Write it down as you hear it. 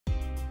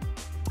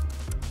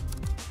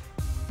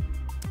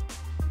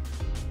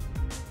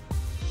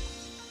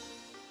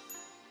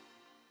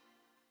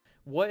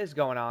What is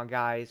going on,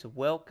 guys?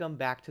 Welcome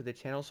back to the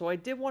channel. So I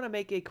did want to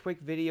make a quick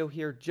video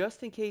here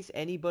just in case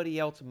anybody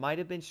else might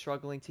have been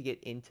struggling to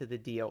get into the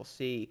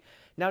DLC.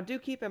 Now do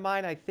keep in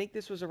mind, I think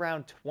this was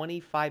around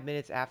 25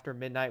 minutes after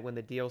midnight when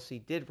the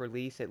DLC did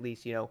release, at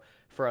least,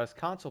 for us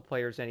console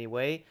players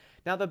anyway.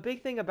 Now the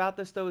big thing about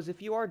this though is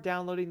if you are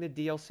downloading the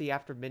DLC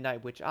after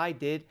midnight, which I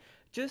did,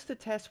 just to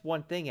test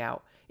one thing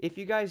out. If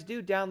you guys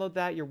do download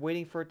that, you're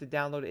waiting for it to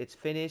download, it's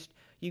finished.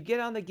 You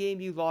get on the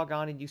game, you log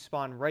on, and you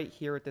spawn right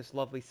here at this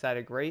lovely site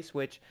of grace,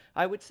 which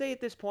I would say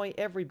at this point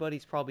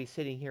everybody's probably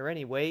sitting here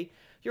anyway.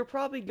 You're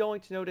probably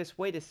going to notice,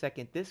 wait a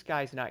second, this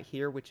guy's not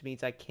here, which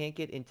means I can't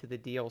get into the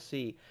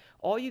DLC.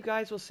 All you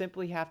guys will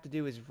simply have to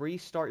do is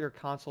restart your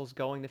consoles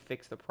going to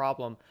fix the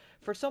problem.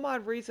 For some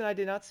odd reason, I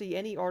did not see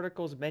any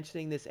articles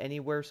mentioning this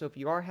anywhere, so if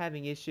you are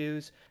having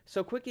issues,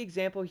 so quick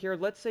example here,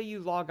 let's say you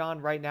log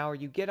on right now, or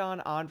you get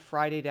on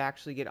Friday to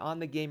actually get on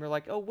the game, you're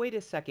like, oh wait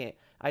a second,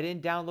 I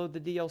didn't download the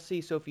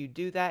DLC, so if you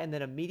do that and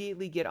then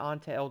immediately get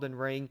onto Elden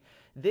Ring,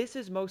 this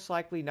is most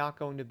likely not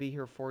going to be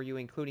here for you,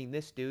 including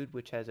this dude,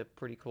 which has a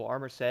pretty cool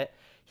armor set.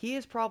 He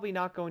is probably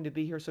not going to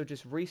be here, so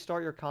just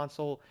restart your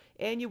console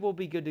and you will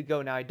be good to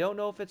go. Now, I don't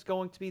know if it's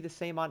going to be the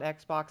same on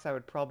Xbox. I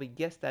would probably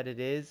guess that it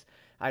is.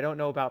 I don't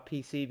know about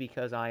PC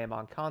because I am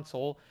on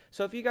console.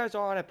 So if you guys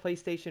are on a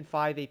PlayStation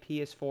 5, a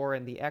PS4,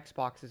 and the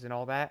Xboxes and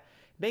all that,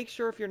 make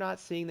sure if you're not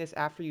seeing this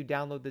after you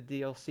download the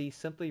DLC,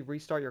 simply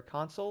restart your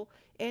console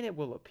and it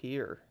will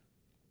appear.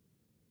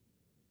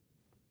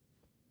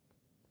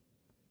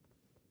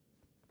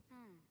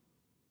 Ah,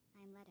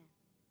 I'm Leda,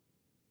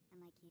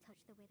 and like you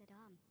touch the withered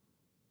arm,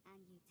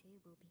 and you too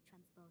will be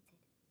transported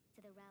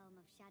to the realm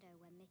of shadow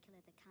where Mikula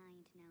the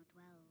Kind now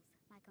dwells.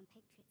 My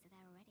compatriots are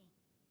there already.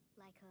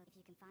 Like her, if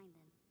you can find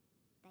them,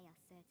 they are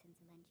certain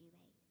to lend you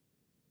aid.